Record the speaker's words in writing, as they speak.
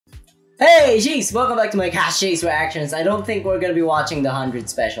Hey, Jayce! Welcome back to my Catschais reactions. I don't think we're gonna be watching the 100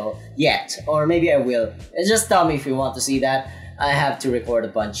 special yet, or maybe I will. Just tell me if you want to see that. I have to record a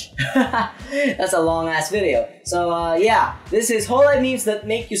bunch. That's a long ass video. So yeah, this is Hololive memes that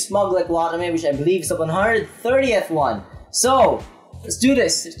make you smug like Watame, which I believe is the 130th one. So let's do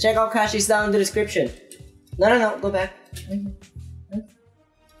this. Check out Catschais down in the description. No, go back.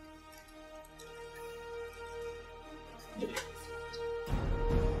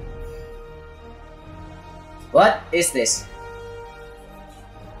 What is this?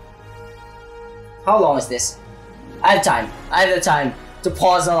 How long is this? I have time. I have the time to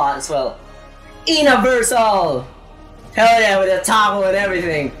pause a lot as well. Universal! Hell yeah, with a taco and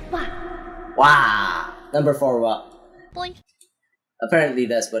everything. Wow. Number 4, what? Boink. Apparently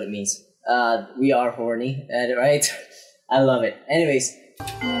that's what it means. We are horny, right? I love it. Anyways.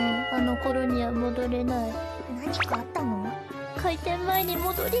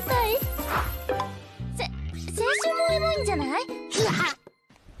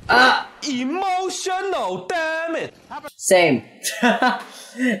 Emotional, damn it! Same.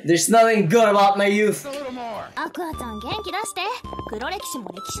 There's nothing good about my youth. A little more.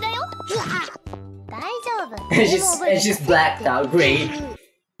 And she's blacked out. Great.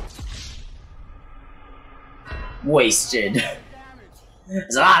 Wasted.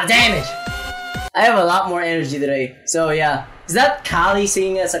 There's a lot of damage. I have a lot more energy today. So yeah. Is that Kali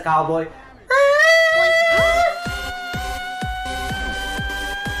singing as a cowboy?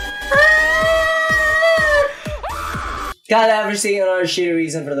 Gotta ever see another shitty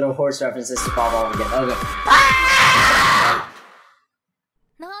reason for the horse references to pop off again. Okay. Ah!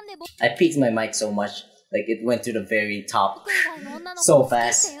 I peaked my mic so much, like it went to the very top so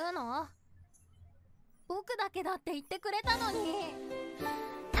fast.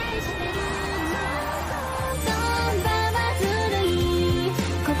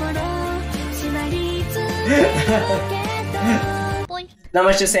 Not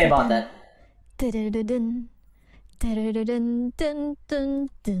much to say about that.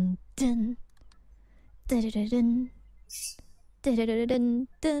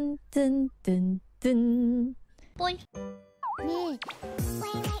 What?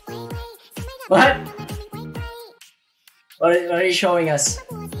 What are you showing us?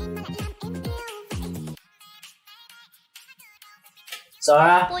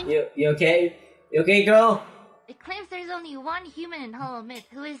 Sarah, you okay? You okay, girl? It claims there's only one human in Hollow Myth.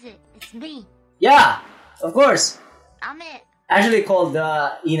 Who is it? It's me. Yeah, of course. I'm it. Actually called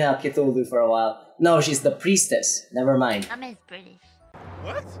Ina Cthulhu for a while. No, she's the priestess. Never mind. I'm Miss British.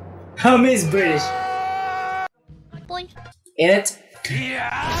 What? Miss British. Boink. In it.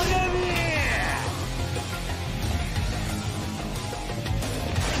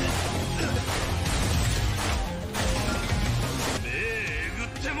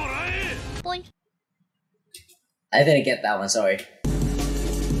 Boink. I didn't get that one, sorry.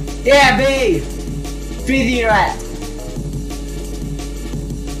 Yeah, babe! 3D rat!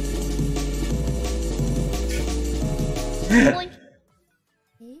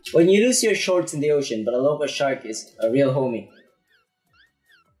 When you lose your shorts in the ocean, but a local shark is a real homie.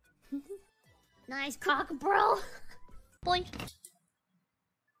 Nice cock, bro. Boink.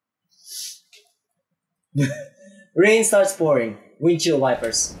 Rain starts pouring. Windshield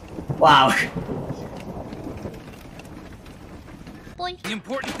wipers. Wow. Boink. The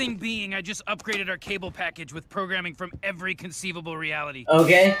important thing being, I just upgraded our cable package with programming from every conceivable reality.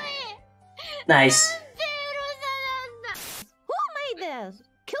 Okay. Nice. Who made this?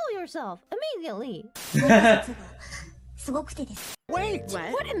 Kill yourself immediately. Wait,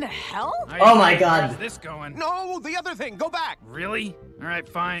 what in the hell? Oh my god. How's this going? No, the other thing, go back. Really? Alright,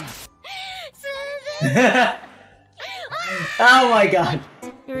 fine. Oh my god.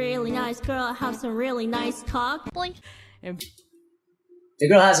 Really nice girl, have some really nice cock. Boink. The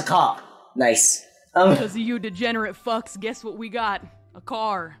girl has a cock. Nice. Because of you degenerate fucks, guess what we got? A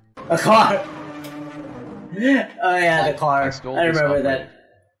car. A car. Oh yeah, the car. I remember that.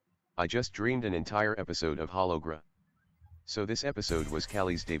 I just dreamed an entire episode of Hologra. So this episode was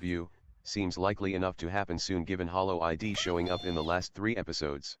Kali's debut, seems likely enough to happen soon given Holo ID showing up in the last 3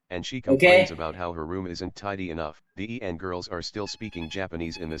 episodes, and she complains about how her room isn't tidy enough. The EN girls are still speaking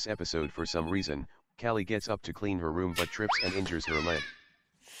Japanese in this episode for some reason. Kali gets up to clean her room but trips and injures her leg.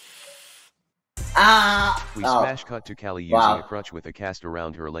 We smash cut to Kali using a crutch with a cast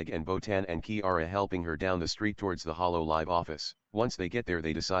around her leg and Botan and Kiara helping her down the street towards the Hololive office. Once they get there,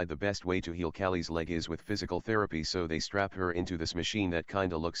 they decide the best way to heal Callie's leg is with physical therapy, so they strap her into this machine that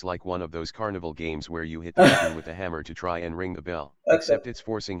kinda looks like one of those carnival games where you hit the button with a hammer to try and ring the bell. Except it's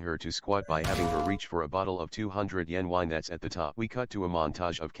forcing her to squat by having her reach for a bottle of 200 yen wine that's at the top. We cut to a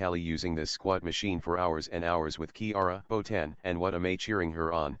montage of Callie using this squat machine for hours and hours with Kiara, Botan, and Watame cheering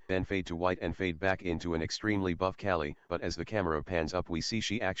her on, then fade to white and fade back into an extremely buff Callie, but as the camera pans up we see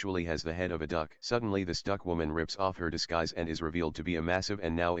she actually has the head of a duck. Suddenly this duck woman rips off her disguise and is revealed to be a massive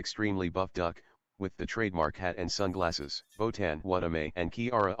and now extremely buff duck, with the trademark hat and sunglasses. Botan, Watame, and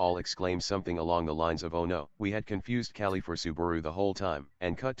Kiara all exclaim something along the lines of "Oh no." We had confused Callie for Subaru the whole time,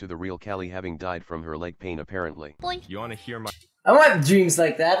 and cut to the real Callie having died from her leg pain apparently. You wanna hear my— I want dreams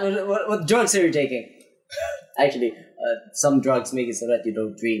like that. What drugs are you taking? Actually, some drugs make it so that you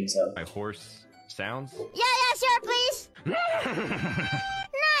don't dream, so. my horse sounds? Yeah, sure, please.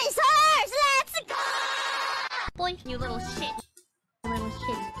 Nice horse, let's go. Boink, you little shit. Little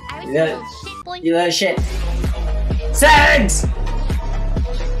shit. I was a Yeah. little shit. Boink. You little shit. Sex!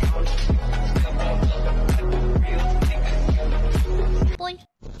 Boink.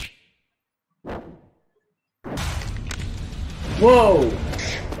 Whoa!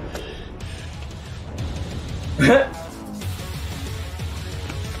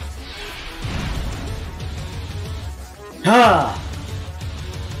 Ha!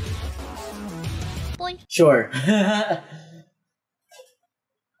 Boink. Sure.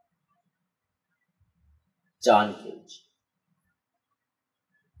 John Cage.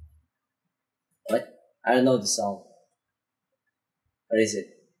 What? I don't know the song. What is it?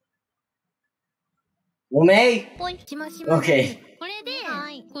 Ume? Boink. Okay. これで、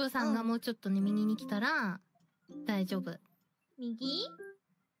コウさんがもうちょっとね、右に来たら、大丈夫。右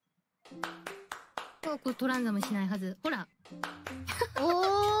これトランザムしないはず。ほら。お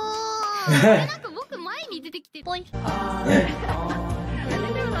ーなんか僕前に出てきて、Boink.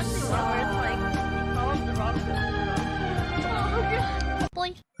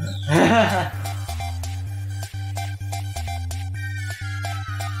 Boink.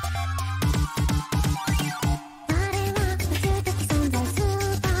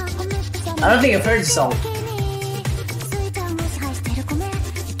 I don't think I've heard the song.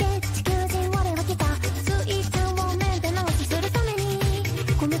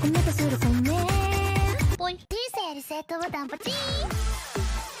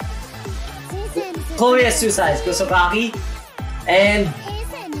 Chloe has two sides, Kusokaki and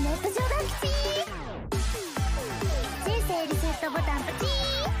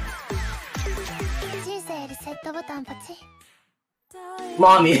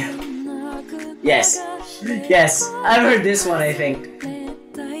Mommy. Yes. Yes. I've heard this one, I think.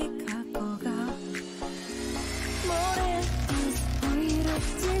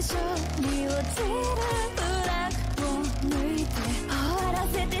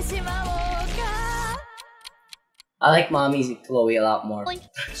 I like Mommy's Chloe a lot more.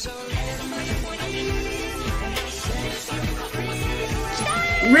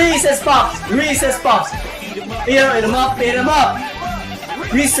 Reese's Pops! Reese's Pops! Eat them up! Eat them up!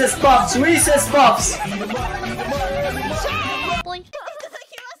 Reese's Pops! Reese's Pops!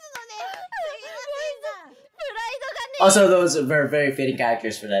 Also, those were very fitting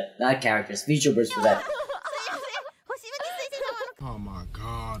characters for that. Not characters, VTubers for that. Oh my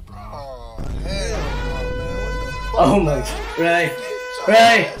god, bro. Oh my god. Really?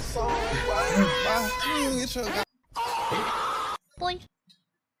 Really? Boink.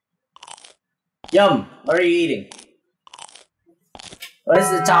 Yum! What are you eating? What is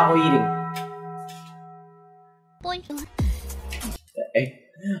the taco eating? Boink. Okay.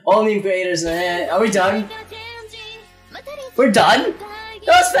 All new creators. Are we done? We're done?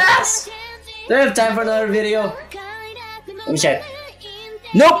 That was fast! Do I have time for another video? Let me check.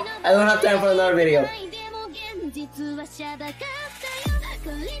 Nope! I don't have time for another video.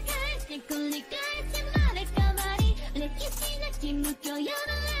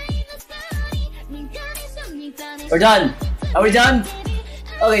 We're done! Are we done?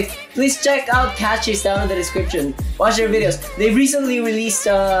 Okay, please check out Catschais down in the description. Watch their videos. They recently released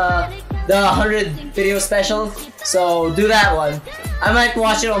the 100 video special, so do that one. I might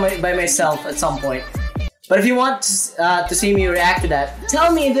watch it by myself at some point. But if you want to see me react to that,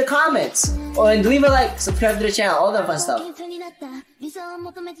 tell me in the comments. Oh, and leave a like, subscribe to the channel, all that fun stuff.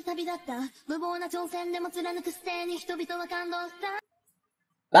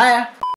 Bye!